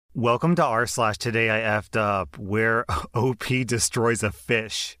Welcome to r/Today I effed up, where OP destroys a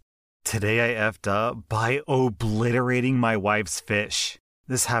fish. Today I effed up by obliterating my wife's fish.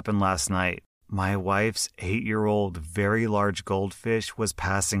 This happened last night. My wife's 8-year-old very large goldfish was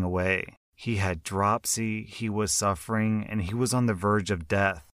passing away. He had dropsy, he was suffering, and he was on the verge of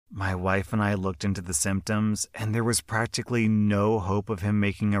death. My wife and I looked into the symptoms, and there was practically no hope of him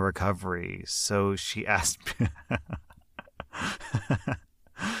making a recovery. So she asked me...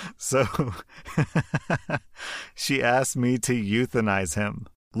 she asked me to euthanize him.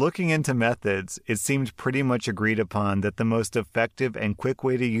 Looking into methods, it seemed pretty much agreed upon that the most effective and quick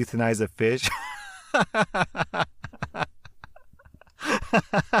way to euthanize a fish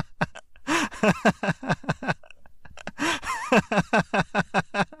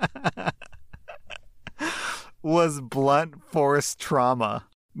was blunt force trauma.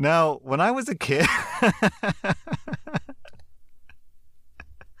 Now, when I was a kid...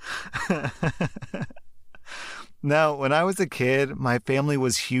 Now, when I was a kid, my family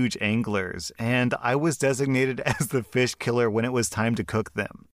was huge anglers, and I was designated as the fish killer when it was time to cook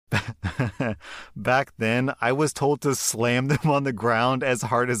them. Back then, I was told to slam them on the ground as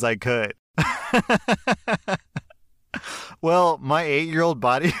hard as I could. Well, my 8-year-old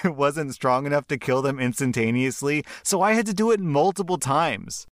body wasn't strong enough to kill them instantaneously, so I had to do it multiple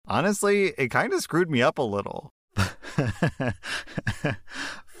times. Honestly, it kind of screwed me up a little.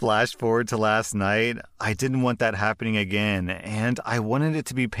 Flash forward to last night, I didn't want that happening again, and I wanted it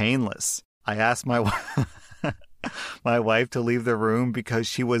to be painless. I asked my wife to leave the room because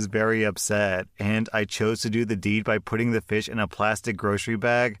she was very upset, and I chose to do the deed by putting the fish in a plastic grocery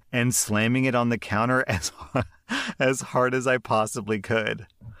bag and slamming it on the counter as hard as I possibly could.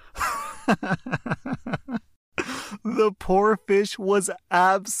 The poor fish was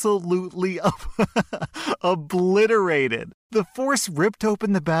absolutely obliterated. The force ripped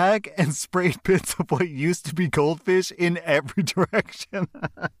open the bag and sprayed bits of what used to be goldfish in every direction.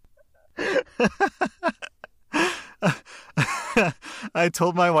 I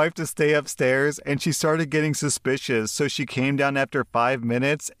told my wife to stay upstairs, and she started getting suspicious, so she came down after 5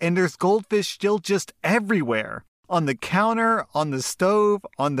 minutes, and there's goldfish still just everywhere. On the counter, on the stove,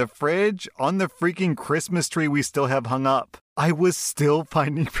 on the fridge, on the freaking Christmas tree we still have hung up. I was still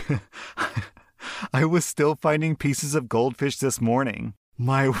finding pieces of goldfish this morning.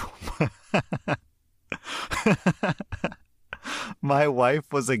 My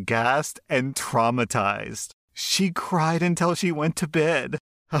wife was aghast and traumatized. She cried until she went to bed.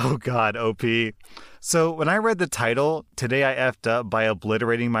 Oh God, OP. So when I read the title, Today I effed up by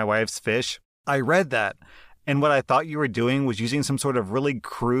obliterating my wife's fish, I read that. And what I thought you were doing was using some sort of really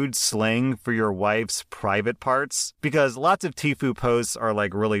crude slang for your wife's private parts. Because lots of TIFU posts are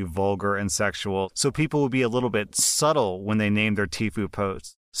like really vulgar and sexual, so people will be a little bit subtle when they name their TIFU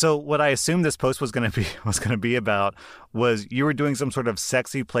posts. So what I assumed this post was going to be about was you were doing some sort of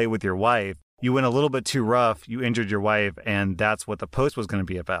sexy play with your wife. You went a little bit too rough, you injured your wife, and that's what the post was going to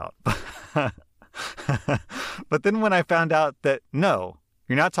be about. But then when I found out that no,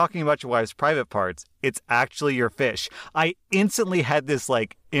 you're not talking about your wife's private parts. It's actually your fish. I instantly had this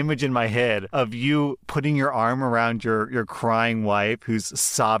image in my head of you putting your arm around your crying wife who's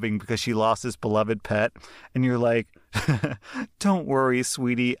sobbing because she lost this beloved pet. And you're like, don't worry,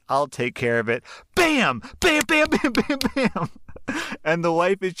 sweetie. I'll take care of it. Bam! Bam, bam, bam, bam, bam. And the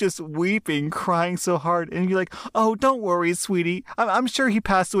wife is just weeping, crying so hard. And you're like, oh, don't worry, sweetie. I'm sure he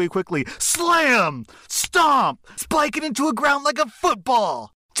passed away quickly. Slam! Stomp! Spike it into a ground like a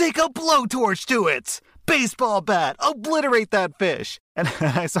football! Take a blowtorch to it! Baseball bat! Obliterate that fish! And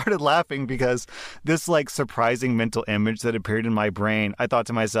I started laughing because this surprising mental image that appeared in my brain, I thought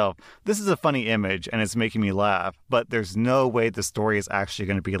to myself, this is a funny image and it's making me laugh, but there's no way the story is actually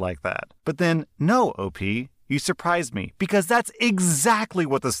going to be like that. But then, no, OP. You surprised me, because that's exactly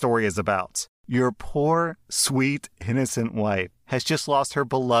what the story is about. Your poor, sweet, innocent wife has just lost her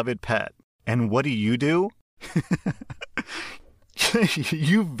beloved pet. And what do? You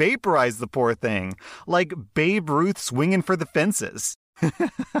vaporize the poor thing, like Babe Ruth swinging for the fences.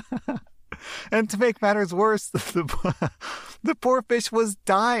 And to make matters worse, the poor fish was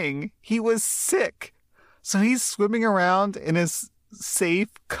dying. He was sick. So he's swimming around in his safe,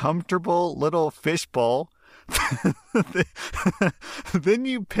 comfortable little fishbowl. Then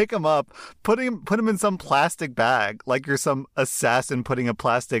you pick him up, put him in some plastic bag, like you're some assassin putting a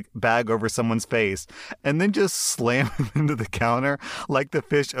plastic bag over someone's face, and then just slam him into the counter like the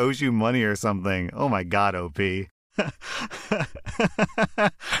fish owes you money or something. Oh my God, OP.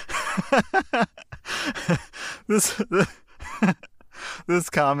 This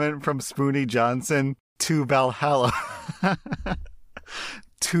comment from Spoonie Johnson to Valhalla.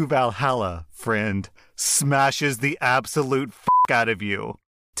 to Valhalla, friend. Smashes the absolute out of you.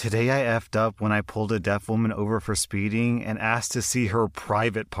 Today I effed up when I pulled a deaf woman over for speeding and asked to see her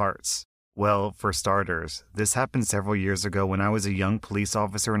private parts. Well, for starters, this happened several years ago when I was a young police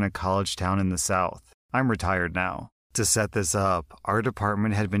officer in a college town in the South. I'm retired now. To set this up, our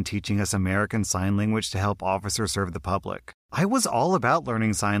department had been teaching us American Sign Language to help officers serve the public. I was all about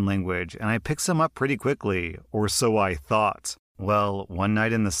learning sign language, and I picked some up pretty quickly, or so I thought. Well, one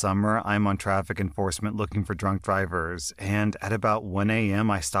night in the summer, I'm on traffic enforcement looking for drunk drivers, and at about 1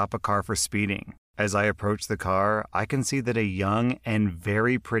 a.m. I stop a car for speeding. As I approach the car, I can see that a young and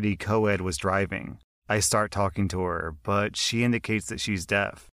very pretty co-ed was driving. I start talking to her, but she indicates that she's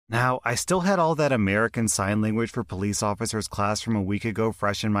deaf. Now, I still had all that American Sign Language for police officers class from a week ago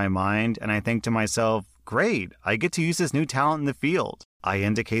fresh in my mind, and I think to myself, great, I get to use this new talent in the field. I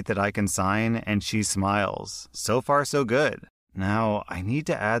indicate that I can sign, and she smiles. So far, so good. Now, I need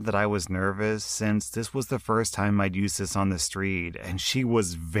to add that I was nervous since this was the first time I'd used this on the street, and she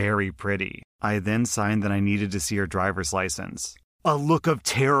was very pretty. I then signed that I needed to see her driver's license. A look of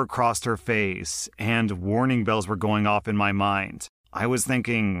terror crossed her face, and warning bells were going off in my mind. I was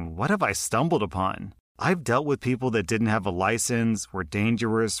thinking, what have I stumbled upon? I've dealt with people that didn't have a license, were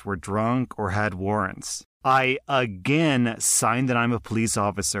dangerous, were drunk, or had warrants. I again signed that I'm a police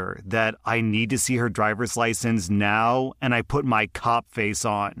officer, that I need to see her driver's license now, and I put my cop face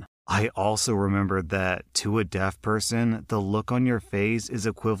on. I also remembered that, to a deaf person, the look on your face is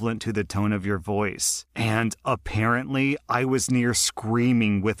equivalent to the tone of your voice. And apparently, I was near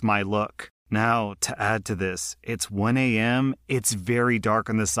screaming with my look. Now, to add to this, it's 1 a.m., it's very dark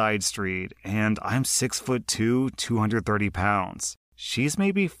on the side street, and I'm 6'2", 230 pounds. She's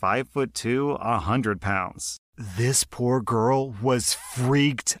maybe 5'2", 100 pounds. This poor girl was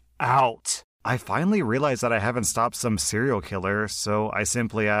freaked out. I finally realized that I haven't stopped some serial killer, so I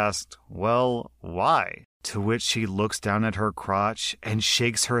simply asked, well, why? To which she looks down at her crotch and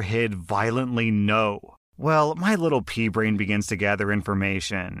shakes her head violently no. Well, my little pea brain begins to gather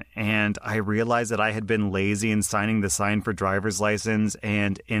information, and I realize that I had been lazy in signing the sign for driver's license,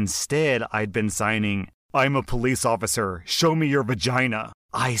 and instead I'd been signing, I'm a police officer, show me your vagina.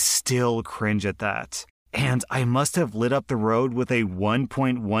 I still cringe at that. And I must have lit up the road with a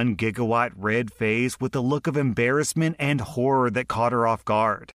 1.1 gigawatt red face with a look of embarrassment and horror that caught her off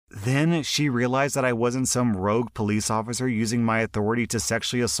guard. Then she realized that I wasn't some rogue police officer using my authority to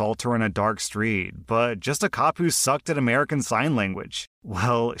sexually assault her on a dark street, but just a cop who sucked at American Sign Language.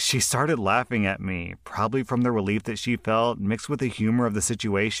 Well, she started laughing at me, probably from the relief that she felt mixed with the humor of the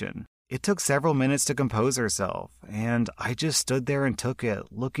situation. It took several minutes to compose herself, and I just stood there and took it,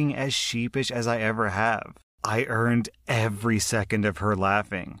 looking as sheepish as I ever have. I earned every second of her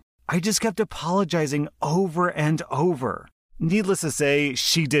laughing. I just kept apologizing over and over. Needless to say,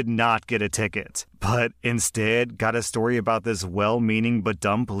 she did not get a ticket, but instead got a story about this well-meaning but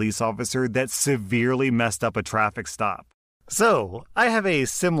dumb police officer that severely messed up a traffic stop. So, I have a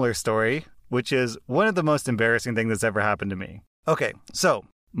similar story, which is one of the most embarrassing things that's ever happened to me. Okay, so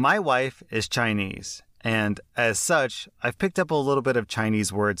my wife is Chinese, and as such, I've picked up a little bit of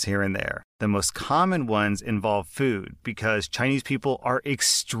Chinese words here and there. The most common ones involve food, because Chinese people are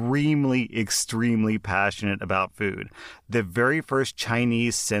extremely passionate about food. The very first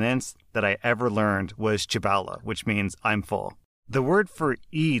Chinese sentence that I ever learned was chibala, which means I'm full. The word for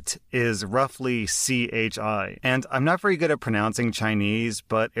eat is roughly chi, and I'm not very good at pronouncing Chinese,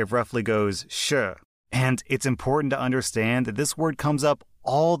 but it roughly goes shi. And it's important to understand that this word comes up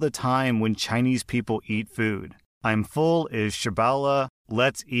all the time when Chinese people eat food. I'm full is shibala,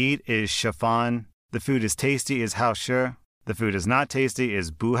 let's eat is shafan, the food is tasty is hao shi, the food is not tasty is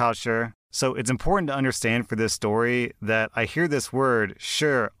bu hao shi. So it's important to understand for this story that I hear this word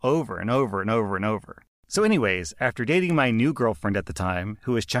shi over and over and over and over. So anyways, after dating my new girlfriend at the time,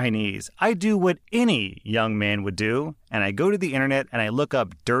 who is Chinese, I do what any young man would do, and I go to the internet and I look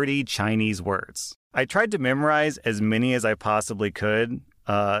up dirty Chinese words. I tried to memorize as many as I possibly could,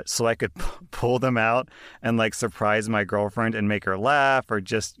 so I could pull them out and surprise my girlfriend and make her laugh or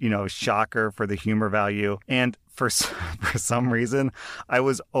just, shock her for the humor value. And for some reason, I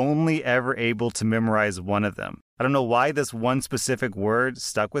was only ever able to memorize one of them. I don't know why this one specific word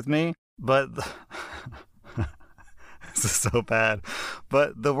stuck with me, but this is so bad.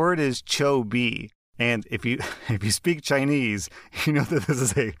 But the word is cho bi. And if you speak Chinese, you know that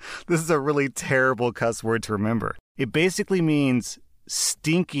this is a really terrible cuss word to remember. It basically means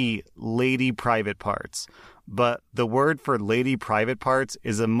stinky lady private parts. But the word for lady private parts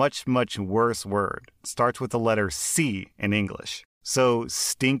is a much worse word. It starts with the letter C in English. So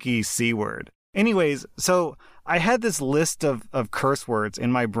stinky C word. Anyways, so I had this list of curse words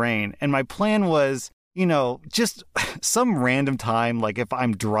in my brain, and my plan was, just some random time, like if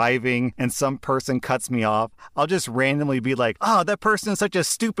I'm driving and some person cuts me off, I'll just randomly be like, oh, that person is such a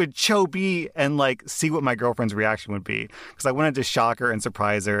stupid chobi, and like see what my girlfriend's reaction would be. Because I wanted to shock her and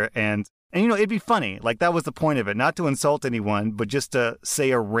surprise her, and it'd be funny. Like, that was the point of it. Not to insult anyone, but just to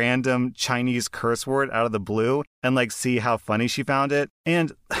say a random Chinese curse word out of the blue and like see how funny she found it.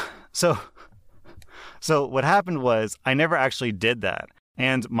 And so what happened was I never actually did that.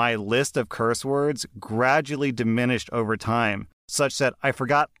 And my list of curse words gradually diminished over time, such that I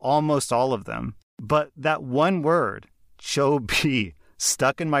forgot almost all of them. But that one word, chobi,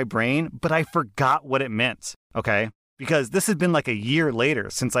 stuck in my brain, but I forgot what it meant, okay? Because this had been like a year later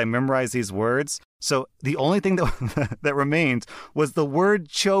since I memorized these words. So the only thing that remained was the word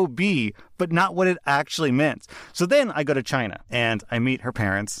chobi, but not what it actually meant. So then I go to China and I meet her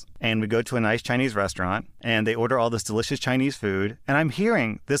parents and we go to a nice Chinese restaurant and they order all this delicious Chinese food. And I'm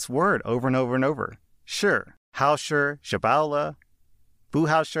hearing this word over and over and over. Sure. Hao sure, shabaola, bu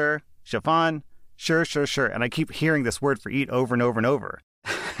hao sure, shafan, sure. And I keep hearing this word for eat over and over and over.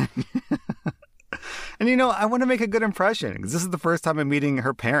 And I want to make a good impression because this is the first time I'm meeting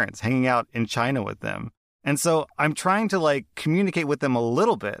her parents, hanging out in China with them. And so I'm trying to like communicate with them a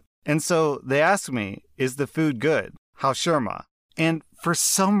little bit. And so they ask me, is the food good? How shurma? And for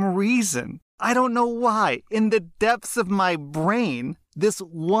some reason, I don't know why, in the depths of my brain, this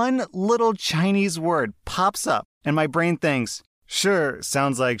one little Chinese word pops up and my brain thinks, sure,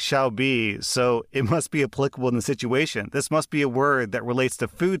 sounds like shall be, so it must be applicable in the situation. This must be a word that relates to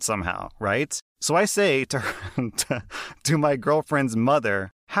food somehow, right? So I say to her, to my girlfriend's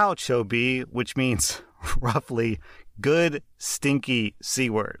mother, how chobi, which means roughly good, stinky C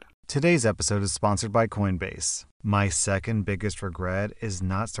word. Today's episode is sponsored by Coinbase. My second biggest regret is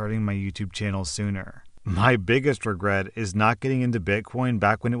not starting my YouTube channel sooner. My biggest regret is not getting into Bitcoin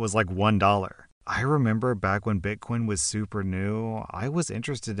back when it was like $1. I remember back when Bitcoin was super new, I was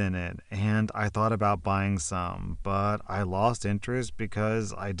interested in it and I thought about buying some, but I lost interest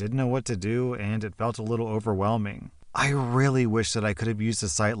because I didn't know what to do and it felt a little overwhelming. I really wish that I could have used a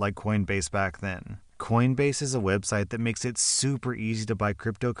site like Coinbase back then. Coinbase is a website that makes it super easy to buy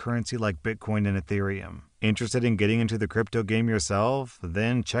cryptocurrency like Bitcoin and Ethereum. Interested in getting into the crypto game yourself?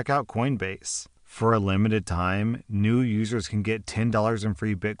 Then check out Coinbase. For a limited time, new users can get $10 in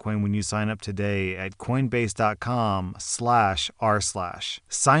free Bitcoin when you sign up today at coinbase.com/r/.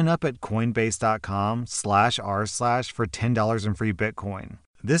 Sign up at coinbase.com/r/ for $10 in free Bitcoin.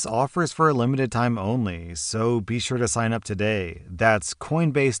 This offer is for a limited time only, so be sure to sign up today. That's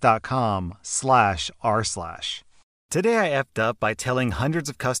coinbase.com/r/. Today I effed up by telling hundreds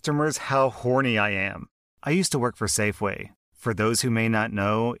of customers how horny I am. I used to work for Safeway. For those who may not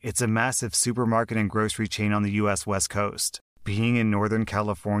know, it's a massive supermarket and grocery chain on the U.S. West Coast. Being in Northern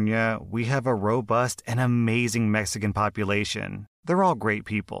California, we have a robust and amazing Mexican population. They're all great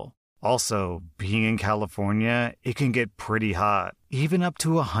people. Also, being in California, it can get pretty hot, even up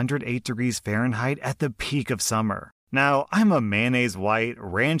to 108 degrees Fahrenheit at the peak of summer. Now, I'm a mayonnaise-white,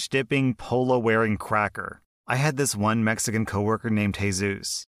 ranch-dipping, polo-wearing cracker. I had this one Mexican coworker named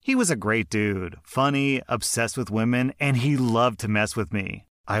Jesus. He was a great dude, funny, obsessed with women, and he loved to mess with me.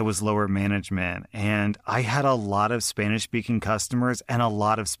 I was lower management, and I had a lot of Spanish-speaking customers and a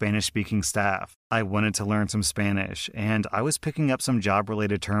lot of Spanish-speaking staff. I wanted to learn some Spanish, and I was picking up some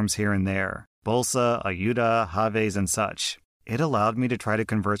job-related terms here and there. Bolsa, ayuda, haves, and such. It allowed me to try to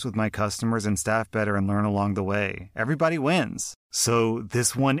converse with my customers and staff better and learn along the way. Everybody wins. So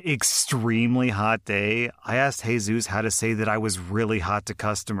this one extremely hot day, I asked Jesus how to say that I was really hot to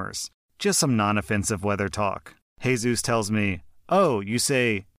customers. Just some non-offensive weather talk. Jesus tells me, oh, you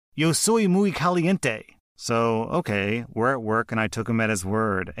say, yo soy muy caliente. So, okay, we're at work and I took him at his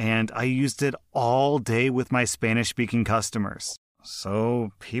word, and I used it all day with my Spanish-speaking customers.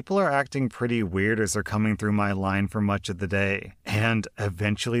 So, people are acting pretty weird as they're coming through my line for much of the day. And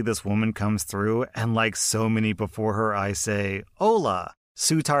eventually this woman comes through, and like so many before her, I say, Hola,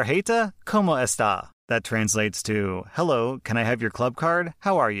 su tarjeta, ¿cómo está? That translates to, hello, can I have your club card?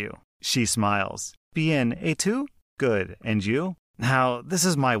 How are you? She smiles. Bien, ¿y tú? Good, and you? Now, this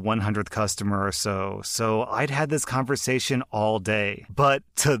is my 100th customer or so I'd had this conversation all day. But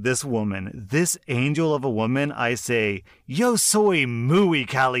to this woman, this angel of a woman, I say, yo soy muy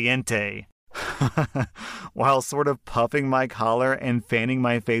caliente, while sort of puffing my collar and fanning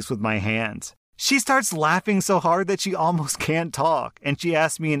my face with my hands. She starts laughing so hard that she almost can't talk, and she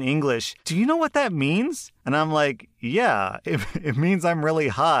asks me in English, do you know what that means? And I'm like, yeah, it means I'm really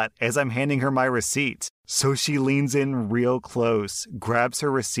hot, as I'm handing her my receipt. So she leans in real close, grabs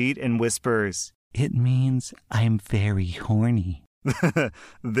her receipt, and whispers, It means I'm very horny.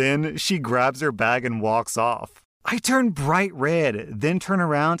 Then she grabs her bag and walks off. I turn bright red, then turn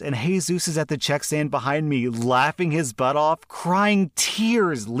around and Jesus is at the check stand behind me, laughing his butt off, crying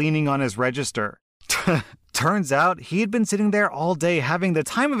tears, leaning on his register. Turns out he had been sitting there all day having the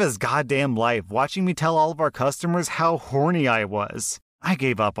time of his goddamn life, watching me tell all of our customers how horny I was. I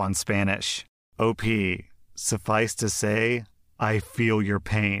gave up on Spanish. OP, suffice to say, I feel your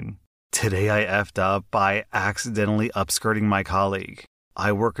pain. Today I effed up by accidentally upskirting my colleague.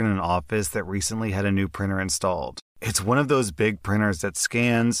 I work in an office that recently had a new printer installed. It's one of those big printers that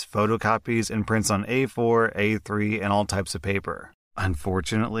scans, photocopies, and prints on A4, A3, and all types of paper.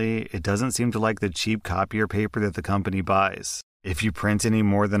 Unfortunately, it doesn't seem to like the cheap copier paper that the company buys. If you print any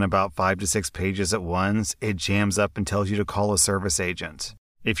more than about 5 to 6 pages at once, it jams up and tells you to call a service agent.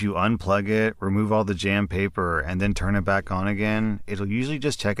 If you unplug it, remove all the jammed paper, and then turn it back on again, it'll usually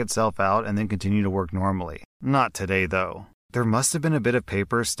just check itself out and then continue to work normally. Not today, though. There must have been a bit of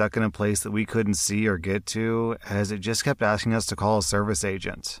paper stuck in a place that we couldn't see or get to, as it just kept asking us to call a service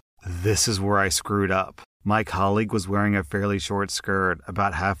agent. This is where I screwed up. My colleague was wearing a fairly short skirt,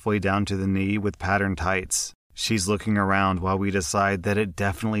 about halfway down to the knee with patterned tights. She's looking around while we decide that it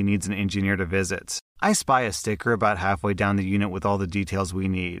definitely needs an engineer to visit. I spy a sticker about halfway down the unit with all the details we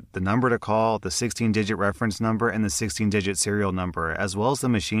need. The number to call, the 16-digit reference number, and the 16-digit serial number, as well as the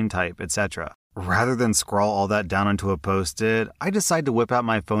machine type, etc. Rather than scrawl all that down onto a Post-it, I decide to whip out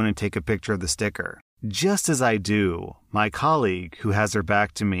my phone and take a picture of the sticker. Just as I do, my colleague, who has her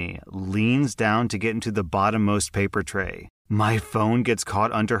back to me, leans down to get into the bottommost paper tray. My phone gets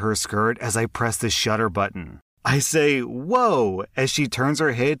caught under her skirt as I press the shutter button. I say, "Whoa," as she turns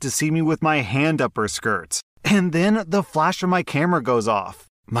her head to see me with my hand up her skirt. And then the flash from my camera goes off.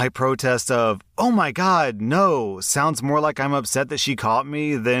 My protest of, "Oh my god, no," sounds more like I'm upset that she caught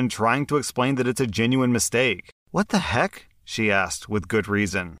me than trying to explain that it's a genuine mistake. "What the heck?" she asked, with good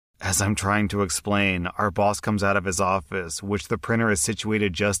reason. As I'm trying to explain, our boss comes out of his office, which the printer is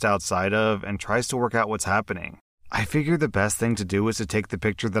situated just outside of, and tries to work out what's happening. I figure the best thing to do is to take the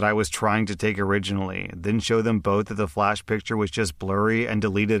picture that I was trying to take originally, then show them both that the flash picture was just blurry and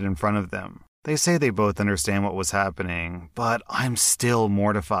deleted in front of them. They say they both understand what was happening, but I'm still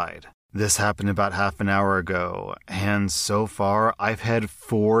mortified. This happened about half an hour ago, and so far I've had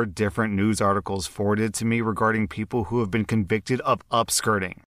 4 different news articles forwarded to me regarding people who have been convicted of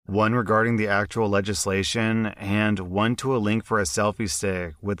upskirting. One regarding the actual legislation, and one to a link for a selfie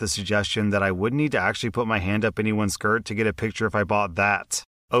stick with the suggestion that I wouldn't need to actually put my hand up anyone's skirt to get a picture if I bought that.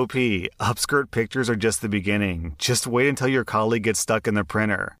 OP, upskirt pictures are just the beginning. Just wait until your colleague gets stuck in the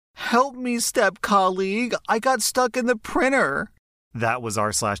printer. Help me, step colleague, I got stuck in the printer. That was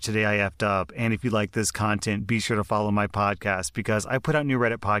r/today I effed up, and if you like this content, be sure to follow my podcast because I put out new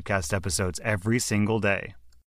Reddit podcast episodes every single day.